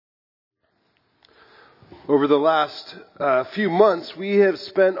Over the last few months, we have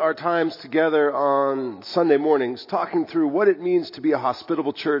spent our times together on Sunday mornings talking through what it means to be a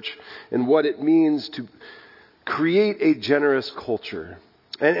hospitable church and what it means to create a generous culture.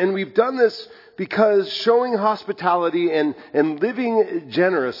 And we've done this because showing hospitality and living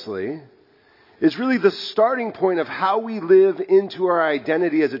generously is really the starting point of how we live into our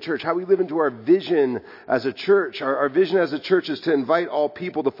identity as a church, how we live into our vision as a church. Our vision as a church is to invite all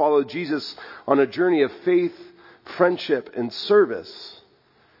people to follow Jesus on a journey of faith, friendship, and service.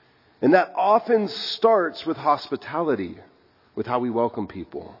 And that often starts with hospitality, with how we welcome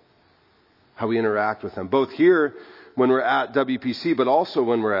people, how we interact with them, both here when we're at WPC, but also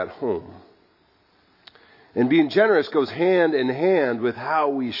when we're at home. And being generous goes hand in hand with how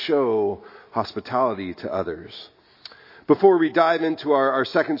we show hospitality to others. Before we dive into our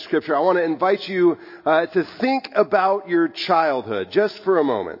second scripture, I want to invite you to think about your childhood just for a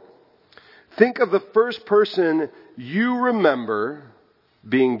moment. Think of the first person you remember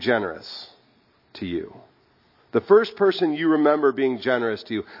being generous to you. The first person you remember being generous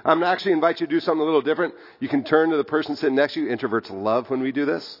to you. I'm going to actually invite you to do something a little different. You can turn to the person sitting next to you. Introverts love when we do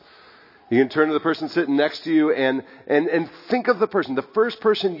this. You can turn to the person sitting next to you and think of the first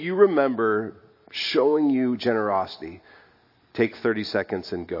person you remember showing you generosity. Take 30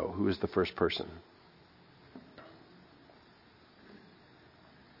 seconds and go. Who is the first person?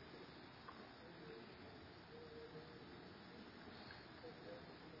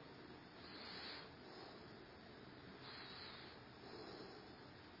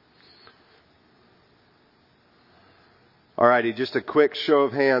 Alrighty, just a quick show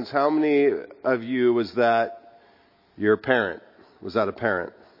of hands. How many of you was that your parent? Was that a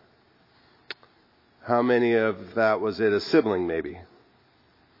parent? How many of that was it a sibling maybe?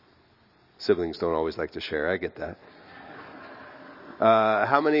 Siblings don't always like to share, I get that.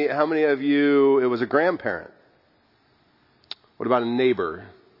 How many of you, it was a grandparent? What about a neighbor?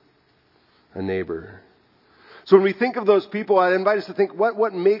 A neighbor. So when we think of those people, I invite us to think,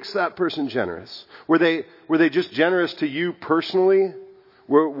 what makes that person generous? Were they just generous to you personally?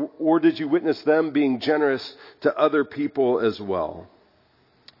 Or did you witness them being generous to other people as well?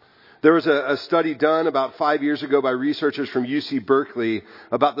 There was a study done about 5 years ago by researchers from UC Berkeley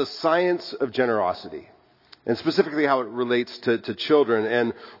about the science of generosity, and specifically how it relates to children.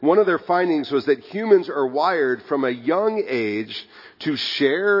 And one of their findings was that humans are wired from a young age to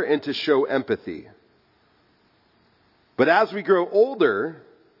share and to show empathy. But as we grow older,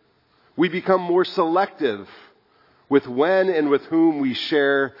 we become more selective with when and with whom we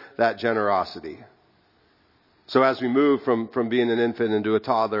share that generosity. So as we move from being an infant into a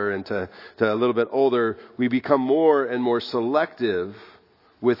toddler and to a little bit older, we become more and more selective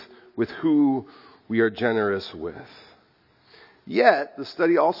with who we are generous with. Yet, the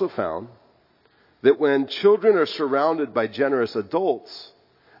study also found that when children are surrounded by generous adults,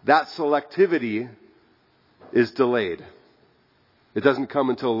 that selectivity is delayed. It doesn't come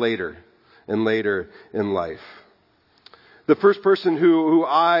until later and later in life. The first person who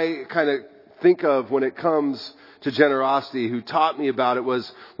I kind of think of when it comes to generosity, who taught me about it,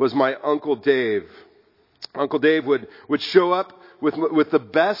 was my Uncle Dave. Uncle Dave would show up with the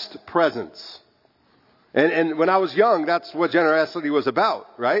best presents. And when I was young, that's what generosity was about,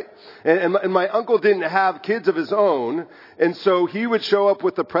 right? And my uncle didn't have kids of his own, and so he would show up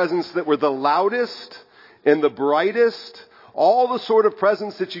with the presents that were the loudest and the brightest, all the sort of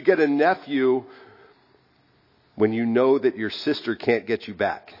presents that you get a nephew when you know that your sister can't get you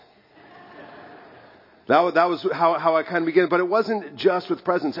back. That was how I kind of began. But it wasn't just with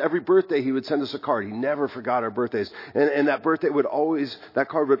presents. Every birthday he would send us a card. He never forgot our birthdays. And that that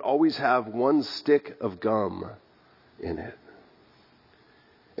card would always have one stick of gum in it.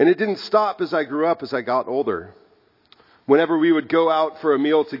 And it didn't stop as I grew up, as I got older. Whenever we would go out for a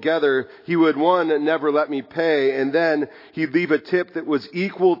meal together, he would, never let me pay, and then he'd leave a tip that was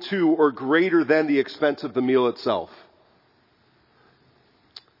equal to or greater than the expense of the meal itself.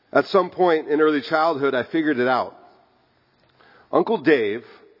 At some point in early childhood, I figured it out. Uncle Dave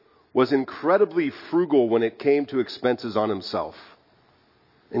was incredibly frugal when it came to expenses on himself.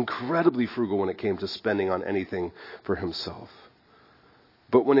 Incredibly frugal when it came to spending on anything for himself.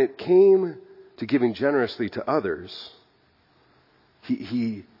 But when it came to giving generously to others,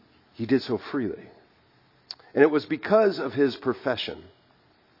 he did so freely. And it was because of his profession.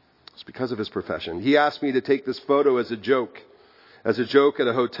 It's because of his profession. He asked me to take this photo as a joke at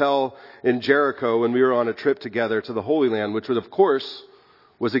a hotel in Jericho when we were on a trip together to the Holy Land, which was, of course,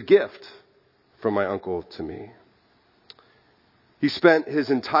 was a gift from my uncle to me. He spent his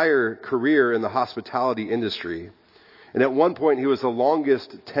entire career in the hospitality industry, And at one point, he was the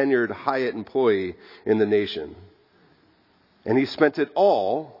longest tenured Hyatt employee in the nation. And he spent it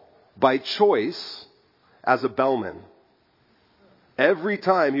all by choice as a bellman. Every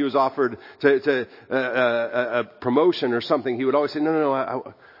time he was offered a promotion or something, he would always say, no,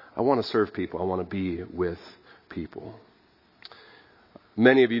 I want to serve people. I want to be with people.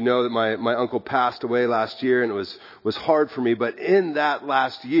 Many of you know that my uncle passed away last year, and it was hard for me. But in that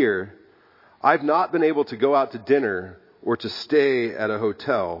last year, I've not been able to go out to dinner or to stay at a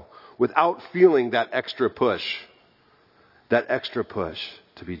hotel without feeling that extra push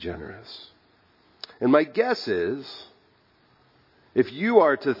to be generous. And my guess is, if you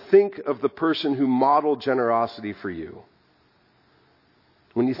are to think of the person who modeled generosity for you,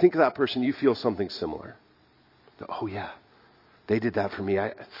 when you think of that person, you feel something similar. Oh yeah, they did that for me.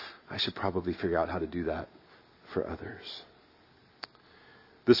 I should probably figure out how to do that for others.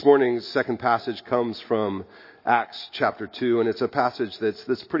 This morning's second passage comes from Acts chapter 2, and it's a passage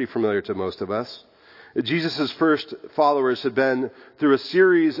that's pretty familiar to most of us. Jesus' first followers had been through a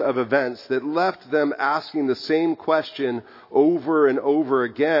series of events that left them asking the same question over and over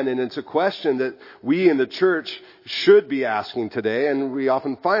again. And it's a question that we in the church should be asking today, and we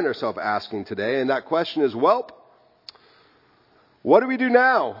often find ourselves asking today. And that question is, what do we do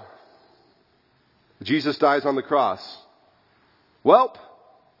now? Jesus dies on the cross. What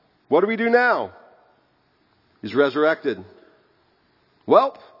do we do now? He's resurrected.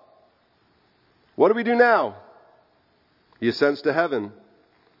 What do we do now? He ascends to heaven.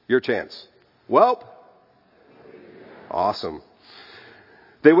 Your chance. Awesome.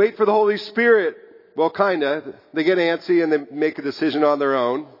 They wait for the Holy Spirit. Well, kinda. They get antsy and they make a decision on their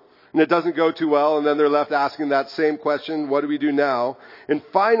own. And it doesn't go too well, and then they're left asking that same question, what do we do now? And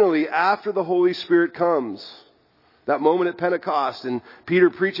finally, after the Holy Spirit comes, that moment at Pentecost, and Peter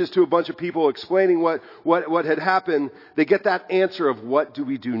preaches to a bunch of people explaining what had happened, they get that answer of what do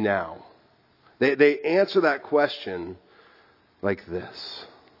we do now? They answer that question like this.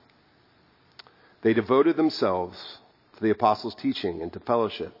 They devoted themselves to the apostles' teaching and to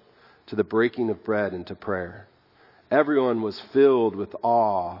fellowship, to the breaking of bread and to prayer. Everyone was filled with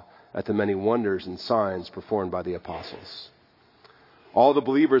awe at the many wonders and signs performed by the apostles. All the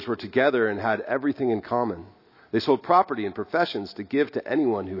believers were together and had everything in common. They sold property and possessions to give to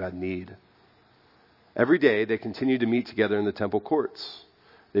anyone who had need. Every day they continued to meet together in the temple courts.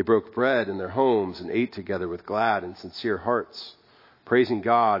 They broke bread in their homes and ate together with glad and sincere hearts, praising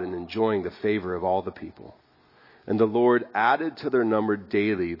God and enjoying the favor of all the people. And the Lord added to their number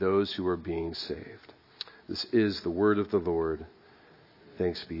daily those who were being saved. This is the word of the Lord.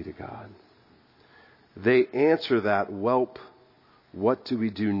 Thanks be to God. They answer that, what do we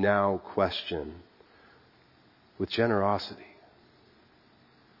do now question with generosity.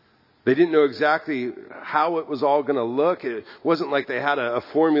 They didn't know exactly how it was all going to look. It wasn't like they had a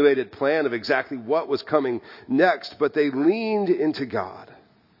formulated plan of exactly what was coming next, but they leaned into God.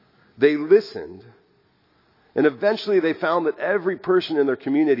 They listened. And eventually they found that every person in their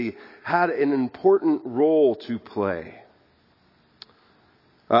community had an important role to play.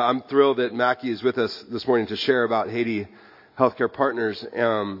 I'm thrilled that Mackie is with us this morning to share about Haiti Healthcare Partners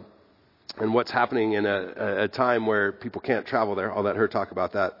and what's happening in a time where people can't travel there. I'll let her talk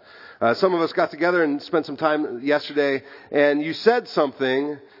about that. Some of us got together and spent some time yesterday, and you said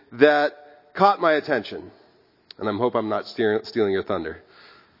something that caught my attention. And I hope I'm not stealing your thunder.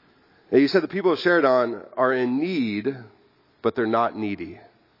 And you said the people of Sheridan are in need, but they're not needy.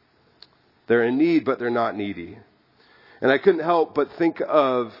 They're in need, but they're not needy. And I couldn't help but think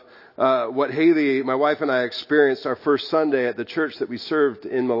of what Haley, my wife, and I experienced our first Sunday at the church that we served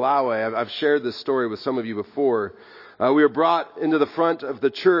in Malawi. I've shared this story with some of you before. We were brought into the front of the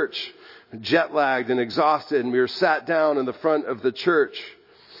church, jet-lagged and exhausted, and we were sat down in the front of the church.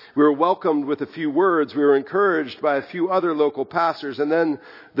 We were welcomed with a few words. We were encouraged by a few other local pastors, and then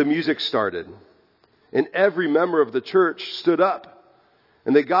the music started. And every member of the church stood up,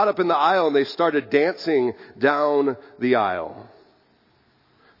 and they got up in the aisle and they started dancing down the aisle.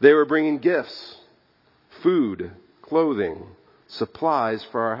 They were bringing gifts, food, clothing, supplies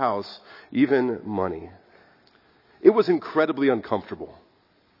for our house, even money. It was incredibly uncomfortable.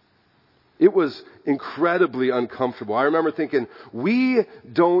 It was incredibly uncomfortable. I remember thinking, we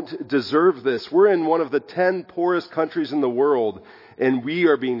don't deserve this. We're in one of the 10 poorest countries in the world, and we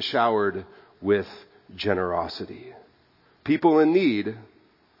are being showered with generosity. People in need,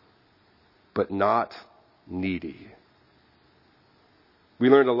 but not needy. We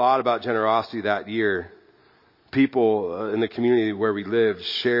learned a lot about generosity that year. People in the community where we lived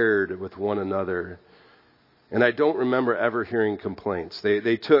shared with one another. And I don't remember ever hearing complaints.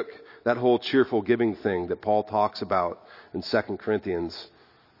 They took that whole cheerful giving thing that Paul talks about in 2 Corinthians,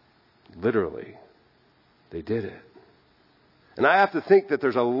 literally, they did it. And I have to think that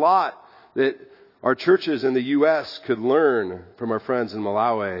there's a lot that our churches in the U.S. could learn from our friends in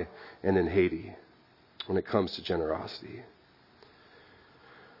Malawi and in Haiti when it comes to generosity.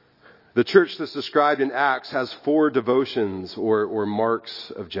 The church that's described in Acts has 4 devotions or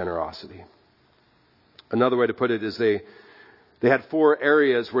marks of generosity. Another way to put it is they had 4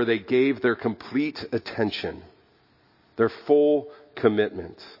 areas where they gave their complete attention, their full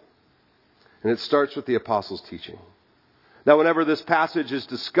commitment. And it starts with the apostles' teaching. Now, whenever this passage is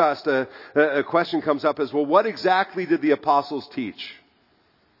discussed, a question comes up as, well, what exactly did the apostles teach?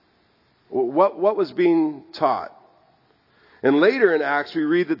 What was being taught? And later in Acts, we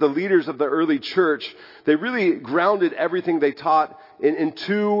read that the leaders of the early church, they really grounded everything they taught in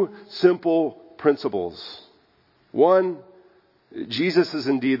 2 simple principles. 1, Jesus is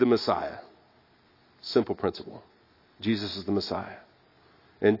indeed the Messiah. Simple principle. Jesus is the Messiah.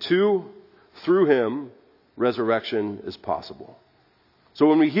 And 2, through him, resurrection is possible. So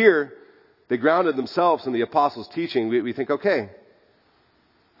when we hear they grounded themselves in the apostles' teaching, we think, okay,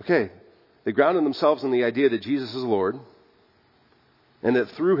 they grounded themselves in the idea that Jesus is Lord, and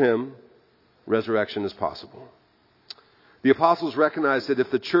that through him, resurrection is possible. The apostles recognized that if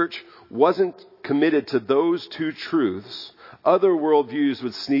the church wasn't committed to those 2 truths, other worldviews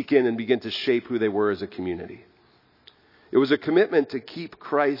would sneak in and begin to shape who they were as a community. It was a commitment to keep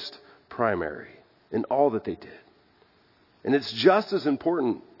Christ primary in all that they did. And it's just as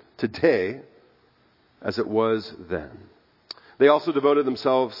important today as it was then. They also devoted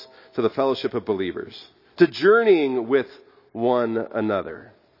themselves to the fellowship of believers, to journeying with one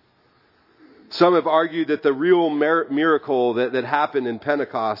another. Some have argued that the real miracle that happened in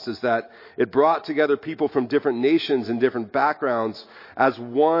Pentecost is that it brought together people from different nations and different backgrounds as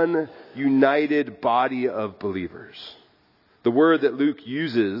one united body of believers. The word that Luke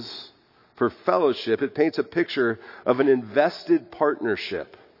uses for fellowship, it paints a picture of an invested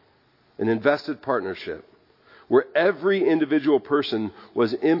partnership where every individual person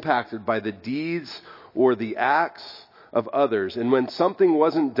was impacted by the deeds or the acts of others. And when something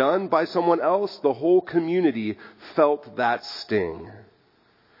wasn't done by someone else, the whole community felt that sting.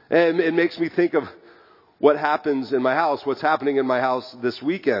 And it makes me think of what happens in my house, what's happening in my house this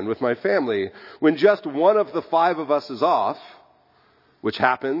weekend with my family. When just one of the 5 of us is off, which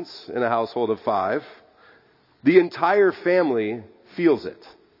happens in a household of 5, the entire family feels it.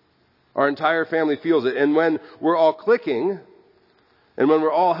 Our entire family feels it. And when we're all clicking, and when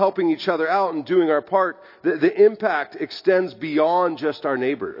we're all helping each other out and doing our part, the impact extends beyond just our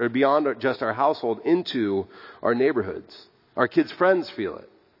neighbor, or beyond just our household, into our neighborhoods. Our kids' friends feel it.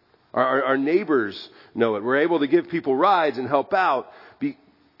 Our neighbors know it. We're able to give people rides and help out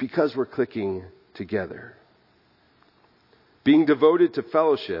because we're clicking together. Being devoted to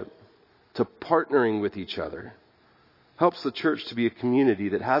fellowship, to partnering with each other, helps the church to be a community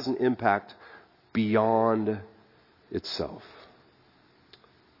that has an impact beyond itself.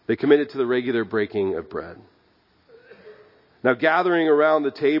 They committed to the regular breaking of bread. Now, gathering around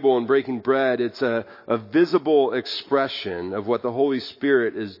the table and breaking bread, it's a visible expression of what the Holy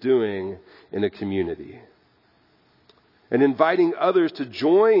Spirit is doing in a community. And inviting others to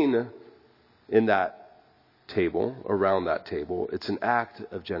join in that table, around that table, it's an act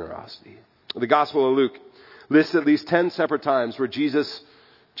of generosity. The Gospel of Luke lists at least 10 separate times where Jesus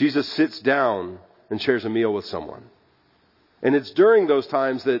sits down and shares a meal with someone. And it's during those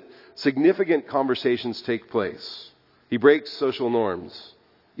times that significant conversations take place. He breaks social norms,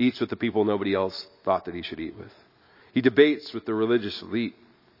 eats with the people nobody else thought that he should eat with. He debates with the religious elite.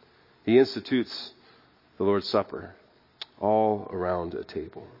 He institutes the Lord's Supper, all around a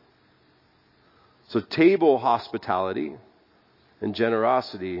table. So table hospitality and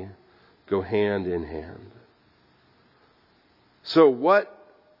generosity go hand in hand. So what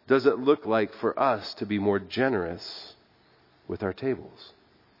does it look like for us to be more generous with our tables?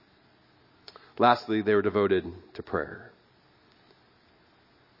 Lastly, they were devoted to prayer.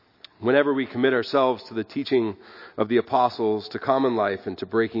 Whenever we commit ourselves to the teaching of the apostles, to common life, and to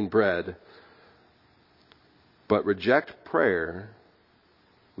breaking bread, but reject prayer,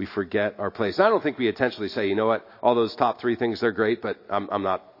 we forget our place. And I don't think we intentionally say, you know what, all those top 3 things, they're great, but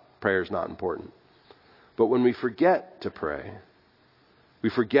prayer's not important. But when we forget to pray, we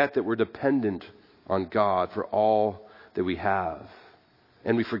forget that we're dependent on God for all that we have.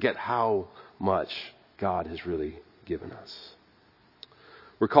 And we forget how much God has really given us.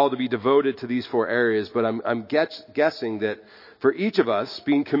 We're called to be devoted to these 4 areas, but I'm guessing that for each of us,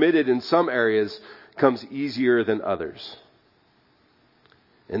 being committed in some areas comes easier than others.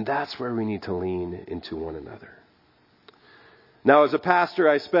 And that's where we need to lean into one another. Now, as a pastor,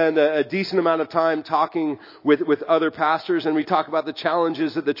 I spend a decent amount of time talking with other pastors, and we talk about the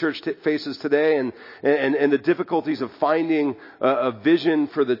challenges that the church faces today and the difficulties of finding a vision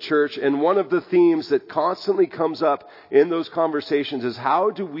for the church. And one of the themes that constantly comes up in those conversations is,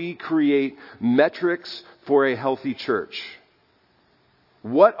 how do we create metrics for a healthy church?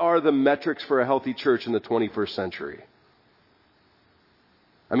 What are the metrics for a healthy church in the 21st century?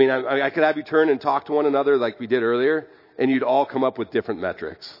 I mean, I could have you turn and talk to one another like we did earlier, and you'd all come up with different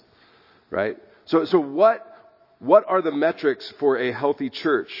metrics, right? So what are the metrics for a healthy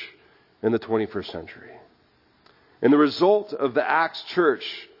church in the 21st century? And the result of the Acts church,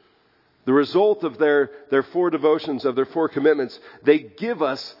 the result of their 4 devotions, of their 4 commitments, they give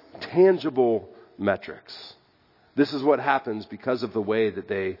us tangible metrics. This is what happens because of the way that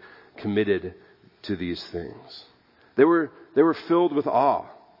they committed to these things. They were filled with awe.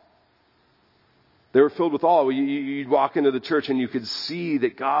 They were filled with awe. You'd walk into the church and you could see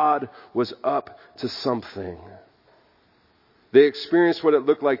that God was up to something. They experienced what it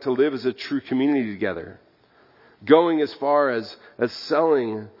looked like to live as a true community together, going as far as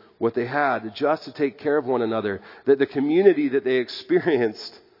selling what they had just to take care of one another. That the community that they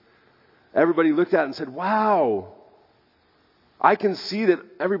experienced, everybody looked at and said, wow, I can see that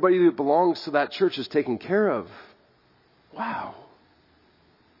everybody that belongs to that church is taken care of. Wow.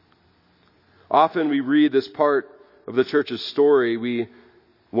 Often we read this part of the church's story.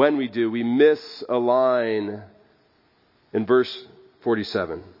 When we do, we miss a line in verse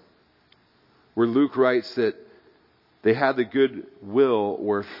 47, where Luke writes that they had the good will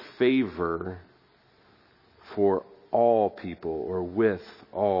or favor for all people, or with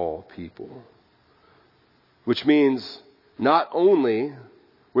all people. Which means not only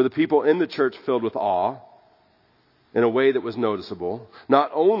were the people in the church filled with awe in a way that was noticeable, not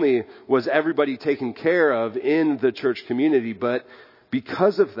only was everybody taken care of in the church community, but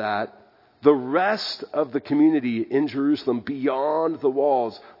because of that, the rest of the community in Jerusalem beyond the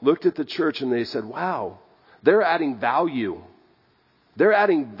walls looked at the church and they said, wow, they're adding value. They're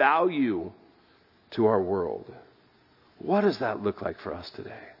adding value to our world. What does that look like for us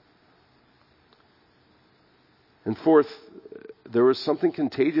today? And fourth, there was something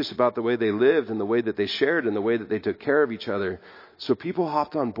contagious about the way they lived and the way that they shared and the way that they took care of each other. So people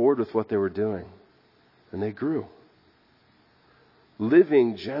hopped on board with what they were doing, and they grew.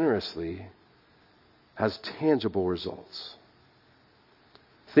 Living generously has tangible results.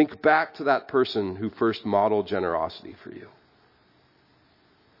 Think back to that person who first modeled generosity for you.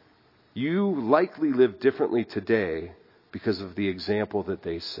 You likely live differently today because of the example that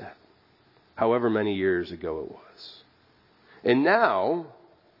they set, however many years ago it was. And now,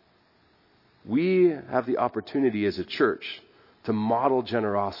 we have the opportunity as a church to model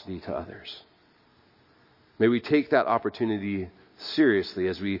generosity to others. May we take that opportunity seriously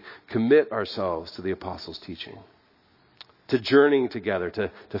as we commit ourselves to the apostles' teaching, to journeying together, to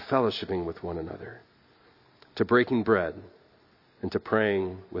fellowshipping with one another, to breaking bread, and to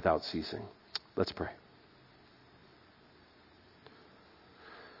praying without ceasing. Let's pray.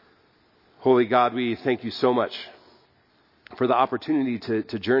 Holy God, we thank you so much for the opportunity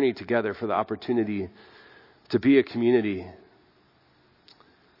to journey together, for the opportunity to be a community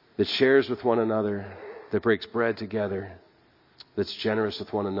that shares with one another, that breaks bread together, that's generous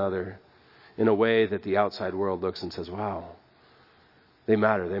with one another in a way that the outside world looks and says, wow, they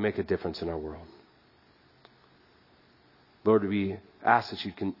matter, they make a difference in our world. Lord, we ask that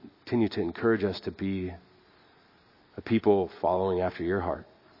you continue to encourage us to be a people following after your heart.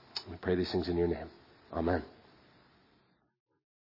 We pray these things in your name. Amen.